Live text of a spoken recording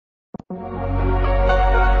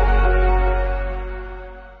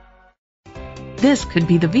This could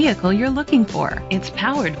be the vehicle you're looking for. It's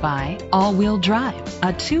powered by all-wheel drive,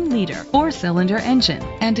 a 2-liter 4-cylinder engine,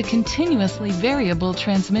 and a continuously variable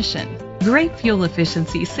transmission. Great fuel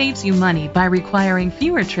efficiency saves you money by requiring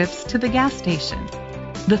fewer trips to the gas station.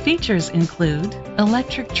 The features include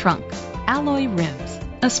electric trunk, alloy rims,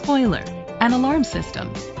 a spoiler, an alarm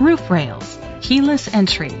system, roof rails, keyless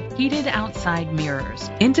entry, heated outside mirrors,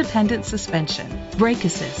 independent suspension, brake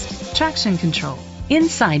assist, traction control.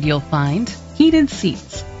 Inside you'll find heated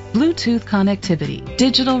seats, Bluetooth connectivity,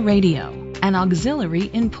 digital radio, an auxiliary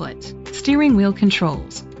input, steering wheel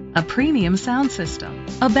controls, a premium sound system,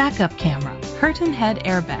 a backup camera, curtain head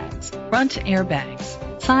airbags, front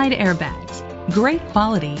airbags, side airbags. Great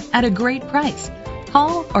quality at a great price.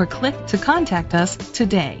 Call or click to contact us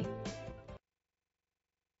today.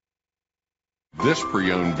 This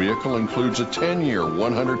pre-owned vehicle includes a 10-year,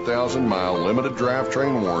 100,000-mile limited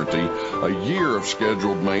drivetrain warranty, a year of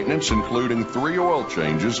scheduled maintenance including 3 oil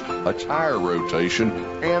changes, a tire rotation,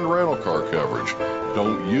 and rental car coverage.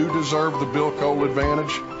 Don't you deserve the Bill Cole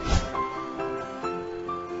advantage?